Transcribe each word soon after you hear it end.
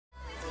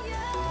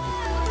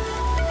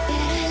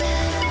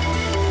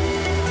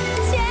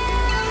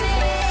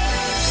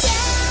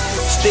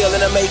still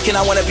in the making.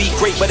 I wanna be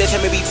great, but it's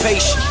him to be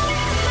patient.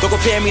 Don't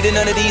compare me to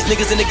none of these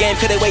niggas in the game,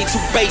 cause they way too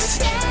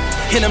basic.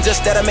 And I'm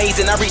just that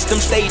amazing, I reach them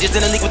stages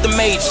in the league with the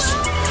majors.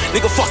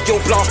 Nigga, fuck your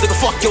blogs, nigga,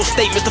 fuck your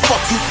statements. The fuck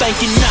you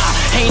thinking?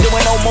 Nah, ain't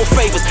doing no more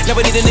favors.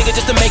 Never need a nigga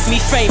just to make me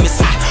famous.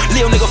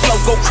 Lil nigga flow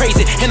go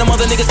crazy, and them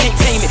other niggas can't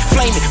tame it.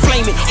 Flame it,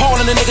 blame it, all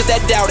of the niggas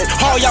that doubt it.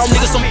 All y'all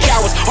niggas some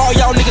cowards, all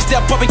y'all niggas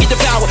step up and get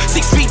devoured.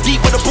 6 feet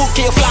deep with a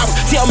bouquet of flowers.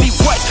 Tell me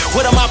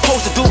what am I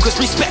supposed to do? Cause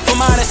respect for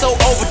mine is so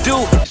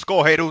overdue.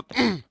 Escorre, dude.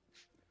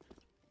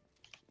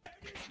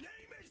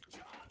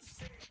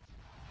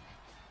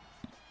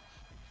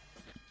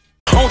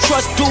 Don't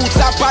trust dudes,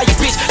 I buy you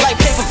bitch like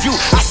pay-per-view.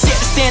 I set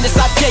the standards,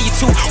 I dare you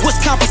to. What's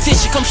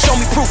competition? Come show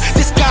me proof.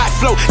 This God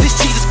flow, this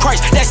Jesus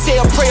Christ, that say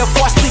a prayer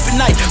before I sleep at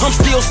night. I'm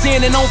still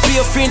sinning, don't be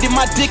offended.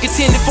 My dick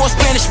intended for a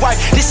Spanish wife.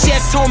 This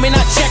shit's home and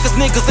I checkers,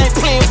 niggas ain't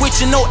playing with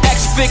you, no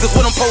action figures.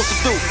 What I'm supposed to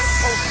do?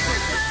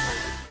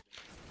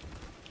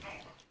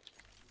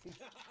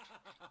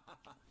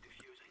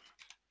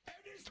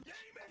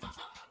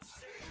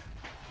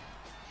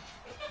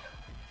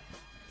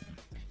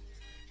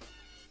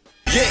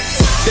 Yeah,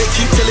 they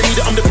keep telling me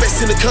that I'm the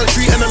best in the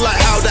country, and I like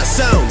how that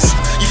sounds.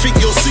 You think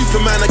you're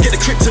Superman, I get the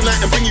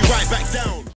kryptonite and bring you right back down.